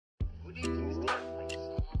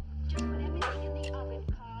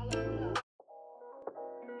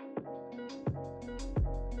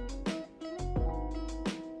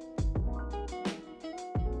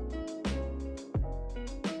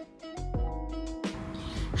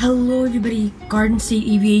Hello everybody, State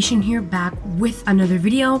Aviation here, back with another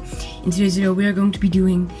video. In today's video we are going to be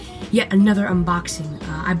doing yet another unboxing.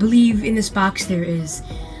 I believe in this box there is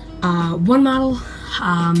one model.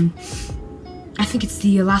 I think it's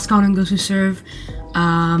the Alaska On and Go to Serve,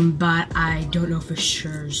 but I don't know for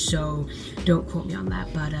sure, so don't quote me on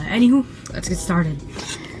that. But anywho, let's get started.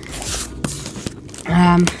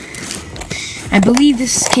 I believe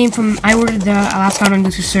this came from, I ordered the Alaska On and Go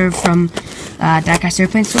to Serve from Diecast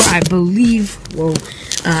Airplane Store. I believe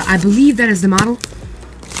that is the model.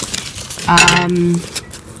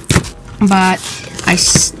 But I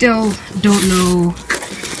still don't know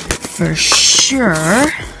for sure.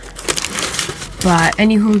 But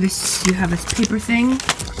anywho, this, you have this paper thing,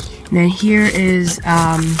 and then here is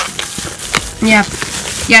yeah,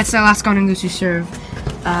 it's the Alaska On and Go to Serve.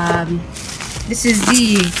 This is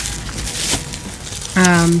the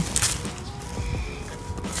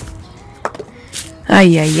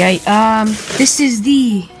this is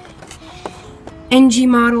the NG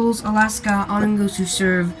Models Alaska On and Go to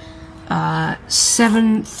Serve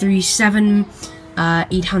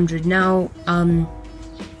 737-800. Now,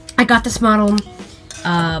 I got this model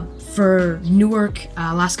for Newark,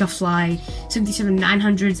 Alaska fly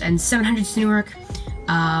 737-900s and 700s to Newark,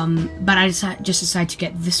 but I just decided to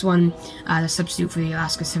get this one as a substitute for the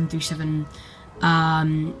Alaska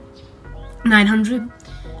 737-900.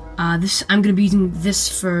 I'm gonna be using this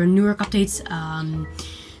for Newark updates.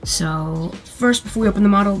 So first, before we open the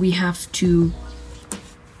model, we have to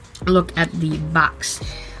look at the box.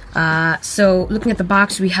 So looking at the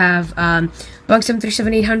box, we have Boeing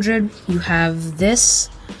 737-800. You have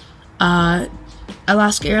this.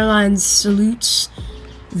 Alaska Airlines salutes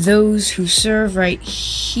those who serve right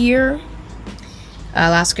here.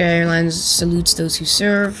 Alaska Airlines salutes those who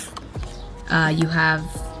serve. You have,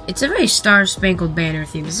 it's a very star-spangled banner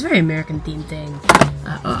theme. It's a very American theme thing.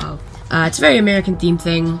 It's a very American theme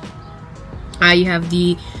thing. You have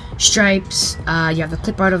the stripes, you have the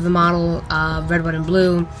clip art of the model, red, white, and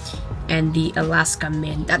blue, and the Alaska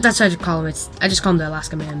Man. That's what I just call him. I just call him the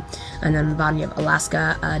Alaska Man. And then on the bottom you have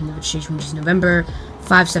Alaska, registration, which is November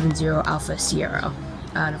 570 Alpha Sierra.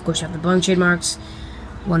 And of course you have the Boeing trademarks,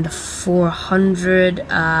 1 to 400,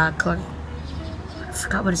 I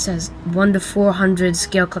forgot what it says, 1 to 400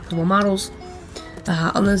 scale collectible models.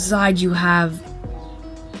 On the side you have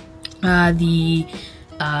the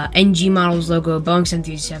NG Models logo, Boeing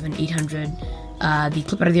 737-800, the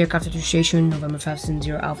clip out of the aircraft registration, November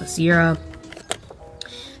 570 Alpha Sierra.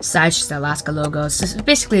 Side's just the Alaska logo. It's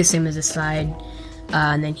basically the same as this side.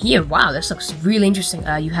 And then here, wow, this looks really interesting.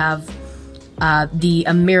 You have the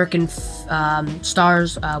American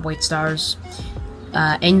stars, white stars.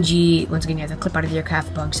 NG, once again, you have the clip out of the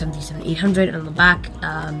aircraft, Boeing 737-800, and on the back,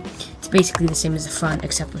 it's basically the same as the front,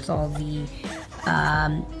 except with all the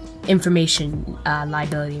information,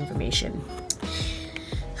 liability information.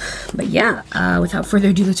 But yeah, without further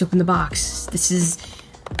ado, let's open the box. This is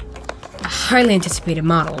a highly anticipated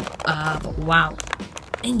model, but wow,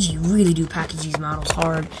 NG really do package these models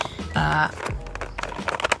hard.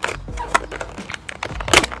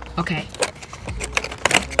 Okay.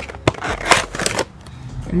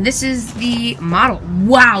 And this is the model.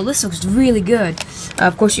 Wow, this looks really good.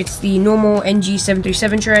 Of course, it's the normal NG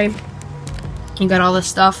 737 tray. You got all this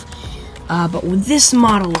stuff. But this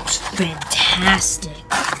model looks fantastic.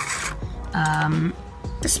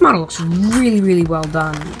 This model looks really, really well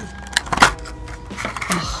done.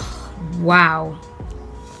 Oh, wow.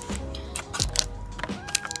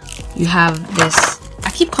 You have this,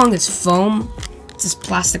 I keep calling this foam. It's this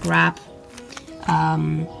plastic wrap.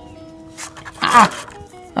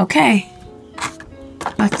 Okay.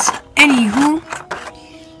 But anywho,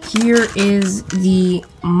 here is the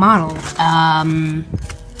model.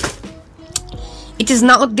 It does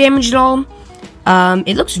not look damaged at all.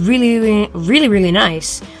 It looks really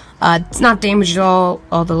nice. It's not damaged at all.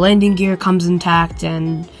 All the landing gear comes intact,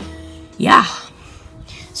 and yeah.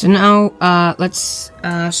 So now, let's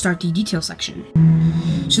start the detail section.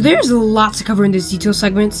 So there's a lot to cover in this detail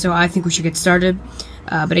segment, so I think we should get started.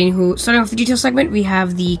 But anywho, starting off the detail segment, we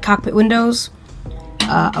have the cockpit windows,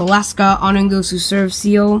 Alaska On and Go to Serve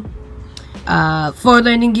seal, forward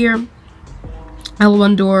landing gear,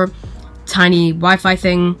 L1 door, tiny Wi-Fi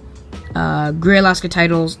thing, gray Alaska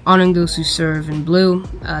titles, On and Go to Serve in blue.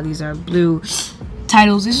 These are blue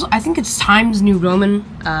titles. This is, I think it's Times New Roman,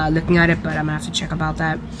 looking at it, but I'm gonna have to check about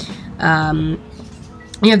that.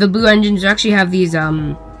 You know, the blue engines actually have these,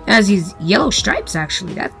 has these yellow stripes,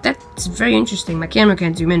 actually. That's very interesting. My camera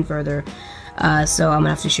can't zoom in further, so I'm gonna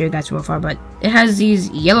have to show you guys from afar, but it has these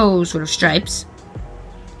yellow sort of stripes.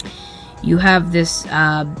 You have this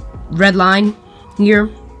red line here,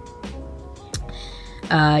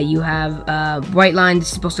 You have white line. This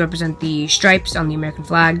is supposed to represent the stripes on the American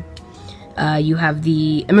flag. You have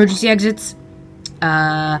the emergency exits,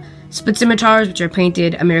 split scimitars, which are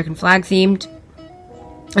painted American flag themed,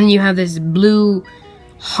 and you have this blue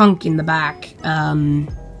hunk in the back.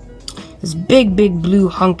 This big blue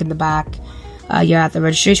hunk in the back. You have the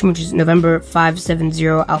registration, which is November 570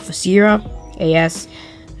 Alpha Sierra AS,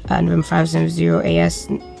 November 570 AS,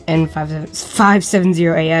 and 570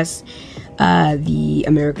 AS. The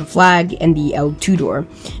American flag and the L2 door,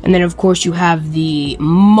 and then of course you have the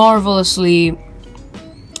marvelously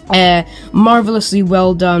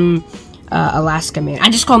well done Alaska Man. I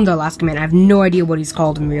just call him the Alaska Man. I have no idea what he's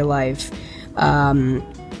called in real life.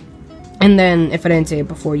 And then, if I didn't say it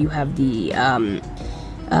before, you have the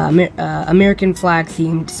American flag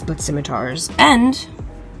themed split scimitars, and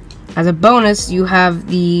as a bonus, you have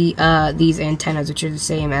the these antennas, which are the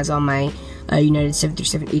same as on my United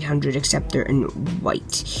 737-800, except they're in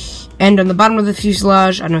white. And on the bottom of the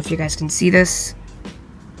fuselage, I don't know if you guys can see this.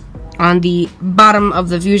 On the bottom of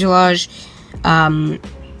the fuselage,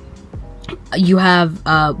 you have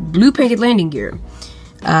blue painted landing gear.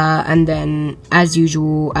 And then, as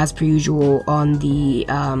per usual, on the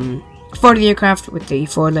forward of the aircraft with the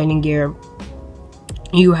forward landing gear,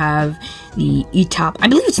 you have the ETOP. I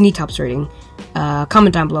believe it's an ETOPS rating.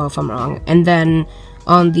 Comment down below if I'm wrong. And then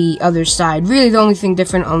on the other side, really the only thing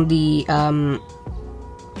different on the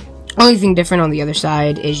other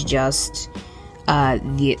side is just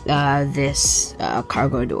this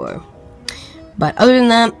cargo door. But other than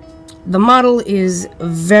that, the model is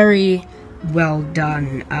very well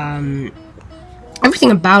done. Everything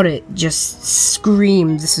about it just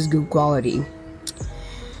screams this is good quality.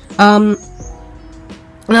 Now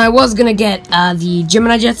I was gonna get the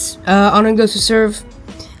Gemini jets on and go to serve.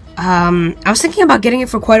 I was thinking about getting it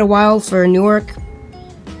for quite a while for Newark,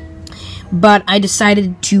 but I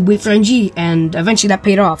decided to wait for NG, and eventually that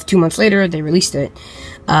paid off. 2 months later, they released it.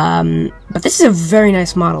 But this is a very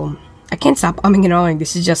nice model. I can't stop umming and ahhing.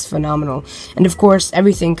 This is just phenomenal. And of course,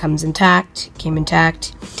 everything came intact.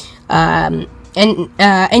 And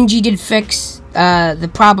NG did fix the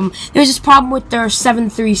problem. There was this problem with their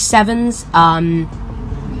 737s.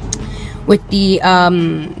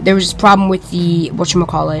 There was this problem with the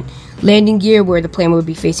whatchamacallit landing gear, where the plane would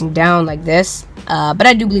be facing down like this. But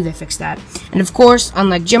I do believe they fixed that. And of course,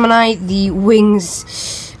 unlike Gemini, the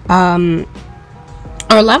wings are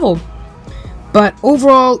level. But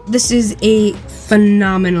overall, this is a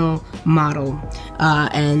phenomenal model.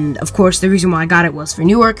 And of course, the reason why I got it was for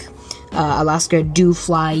Newark. Alaska do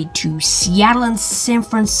fly to Seattle and San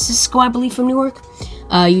Francisco, I believe, from Newark,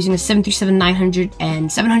 using a 737-900 and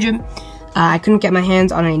 700. I couldn't get my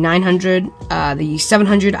hands on a 900. The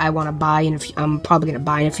 700 I want to buy, and I'm probably going to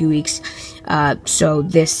buy in a few weeks. So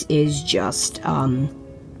this is just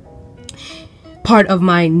part of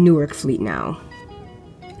my Newark fleet now.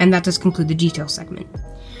 And that does conclude the detail segment.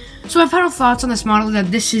 So my final thoughts on this model is that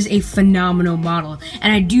this is a phenomenal model,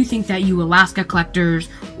 and I do think that you Alaska collectors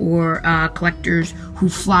or collectors who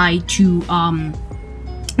fly to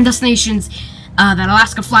destinations that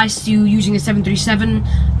Alaska flies to using a 737,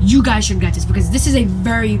 you guys should get this, because this is a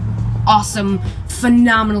very awesome,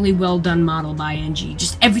 phenomenally well done model by NG.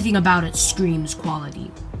 Just everything about it screams quality.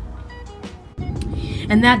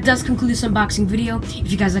 And that does conclude this unboxing video.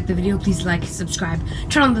 If you guys like the video, please like, subscribe,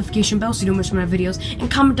 turn on the notification bell so you don't miss my videos,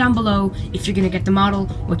 and comment down below if you're gonna get the model,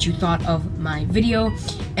 what you thought of my video,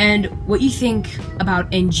 and what you think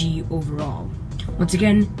about NG overall. Once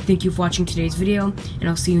again, thank you for watching today's video, and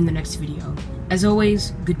I'll see you in the next video. As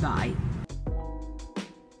always, goodbye.